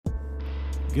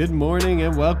Good morning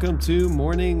and welcome to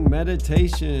Morning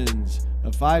Meditations,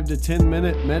 a 5 to 10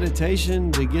 minute meditation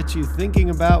to get you thinking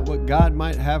about what God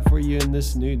might have for you in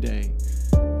this new day.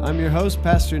 I'm your host,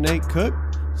 Pastor Nate Cook,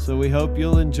 so we hope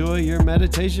you'll enjoy your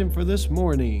meditation for this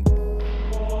morning.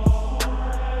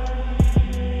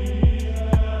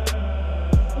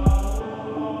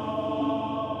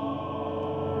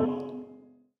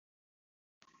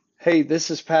 Hey, this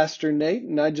is Pastor Nate,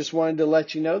 and I just wanted to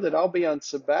let you know that I'll be on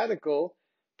sabbatical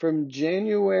from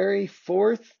January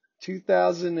 4th,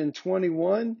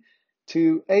 2021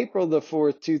 to April the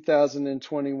 4th,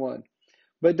 2021.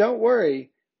 But don't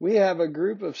worry, we have a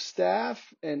group of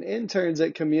staff and interns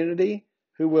at Community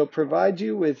who will provide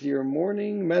you with your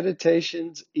morning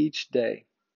meditations each day.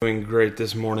 Doing great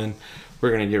this morning.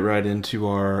 We're going to get right into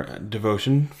our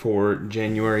devotion for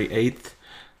January 8th,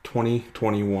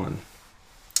 2021.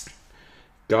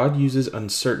 God uses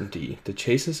uncertainty to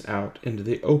chase us out into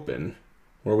the open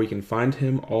where we can find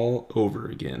Him all over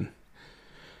again.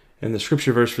 And the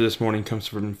scripture verse for this morning comes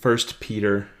from 1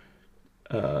 Peter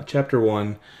chapter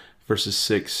 1, verses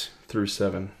 6 through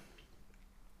 7.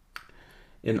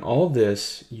 In all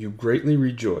this you greatly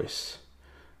rejoice,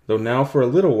 though now for a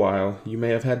little while you may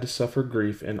have had to suffer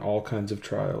grief in all kinds of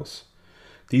trials.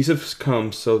 These have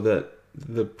come so that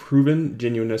the proven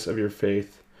genuineness of your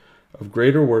faith, of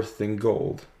greater worth than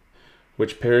gold,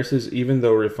 which perishes even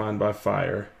though refined by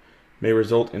fire, may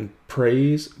result in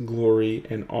praise, glory,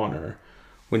 and honor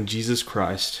when Jesus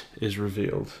Christ is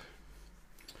revealed.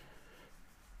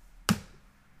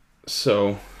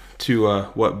 So, to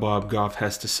what Bob Goff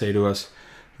has to say to us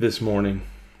this morning,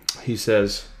 he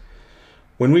says,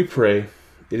 when we pray,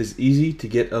 it is easy to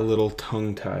get a little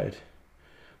tongue-tied.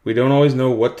 We don't always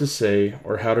know what to say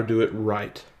or how to do it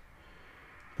right.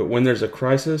 But when there's a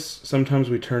crisis, sometimes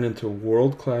we turn into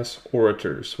world-class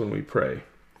orators when we pray.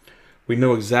 We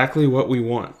know exactly what we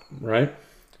want, right?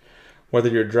 Whether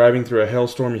you're driving through a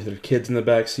hailstorm with your kids in the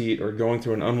back seat or going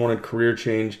through an unwanted career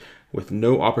change with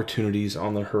no opportunities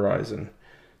on the horizon,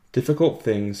 difficult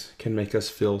things can make us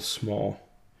feel small.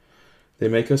 They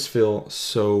make us feel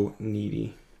so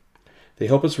needy. They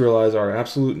help us realize our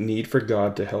absolute need for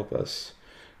God to help us.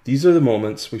 These are the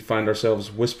moments we find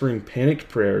ourselves whispering panicked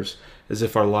prayers as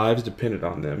if our lives depended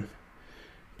on them.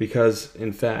 Because,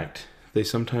 in fact, they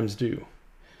sometimes do.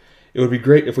 It would be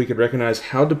great if we could recognize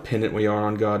how dependent we are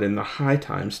on God in the high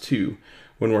times, too,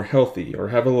 when we're healthy or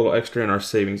have a little extra in our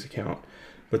savings account.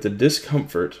 But the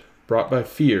discomfort brought by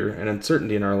fear and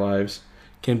uncertainty in our lives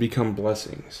can become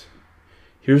blessings.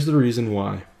 Here's the reason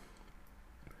why.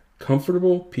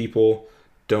 Comfortable people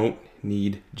don't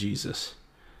need Jesus.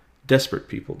 Desperate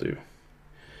people do.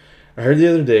 I heard the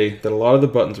other day that a lot of the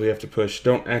buttons we have to push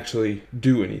don't actually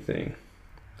do anything.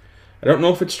 I don't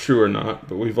know if it's true or not,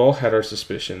 but we've all had our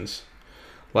suspicions.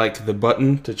 Like the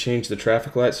button to change the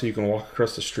traffic light so you can walk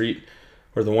across the street,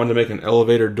 or the one to make an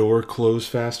elevator door close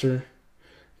faster.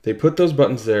 They put those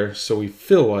buttons there so we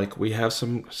feel like we have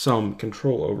some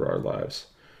control over our lives,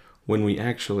 when we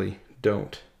actually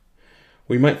don't.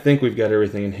 We might think we've got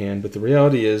everything in hand, but the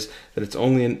reality is that it's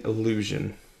only an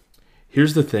illusion.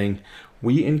 Here's the thing,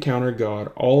 we encounter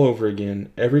God all over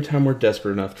again every time we're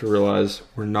desperate enough to realize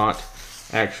we're not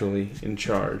actually in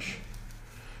charge.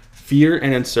 Fear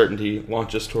and uncertainty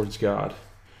launch us towards God,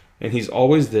 and He's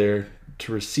always there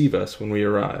to receive us when we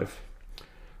arrive.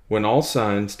 When all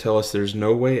signs tell us there's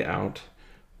no way out,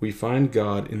 we find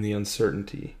God in the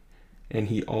uncertainty, and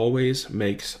He always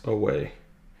makes a way.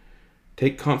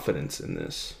 Take confidence in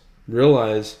this.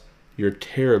 Realize you're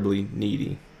terribly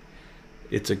needy.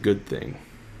 It's a good thing.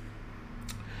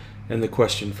 And the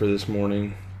question for this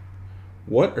morning,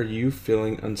 what are you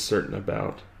feeling uncertain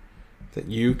about that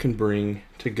you can bring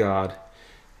to God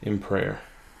in prayer?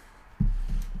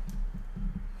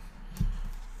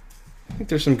 I think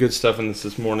there's some good stuff in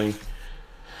this morning.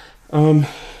 I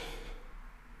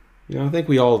think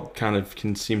we all kind of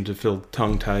can seem to feel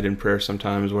tongue-tied in prayer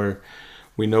sometimes, where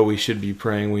we know we should be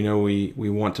praying, we know we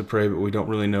want to pray, but we don't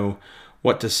really know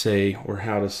what to say or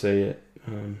how to say it.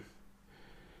 And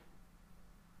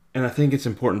I think it's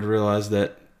important to realize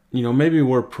that, maybe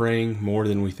we're praying more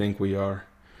than we think we are.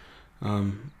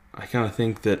 I kind of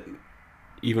think that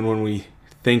even when we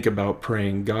think about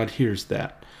praying, God hears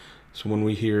that. So when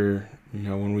we hear,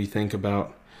 when we think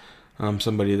about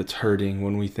somebody that's hurting,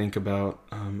 when we think about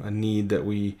a need that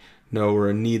we know or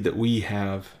a need that we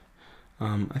have,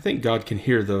 I think God can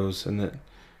hear those, and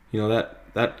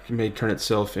that may turn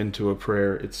itself into a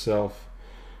prayer itself.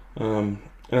 And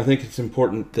I think it's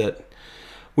important that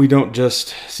we don't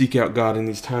just seek out God in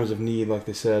these times of need, like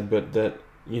they said, but that,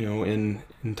 in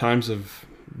times of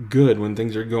good, when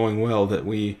things are going well, that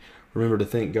we remember to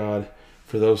thank God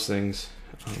for those things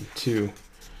too.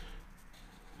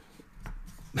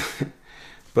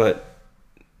 But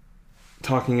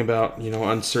talking about,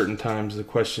 uncertain times, the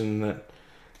question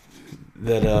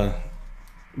that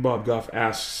Bob Goff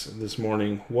asks this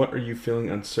morning, what are you feeling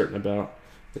uncertain about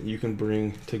that you can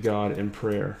bring to God in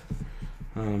prayer?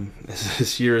 As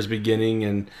this year is beginning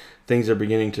and things are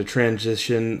beginning to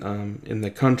transition in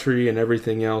the country and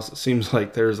everything else, it seems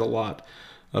like there's a lot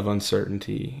of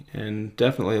uncertainty, and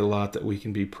definitely a lot that we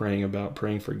can be praying about,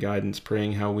 praying for guidance,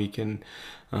 praying how we can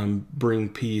bring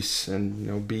peace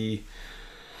and be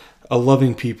a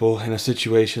loving people in a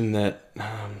situation that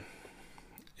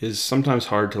is sometimes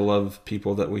hard to love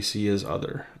people that we see as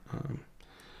other.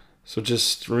 So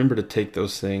just remember to take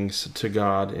those things to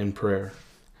God in prayer.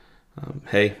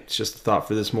 Hey, it's just a thought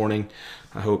for this morning.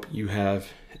 I hope you have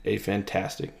a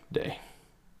fantastic day.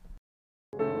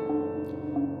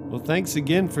 Well, thanks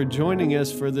again for joining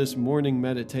us for this morning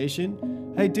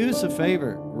meditation. Hey, do us a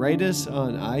favor, rate us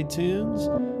on iTunes,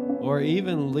 or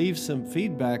even leave some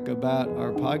feedback about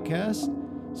our podcast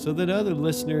so that other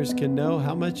listeners can know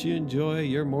how much you enjoy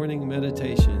your morning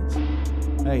meditations.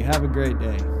 Hey, have a great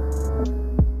day.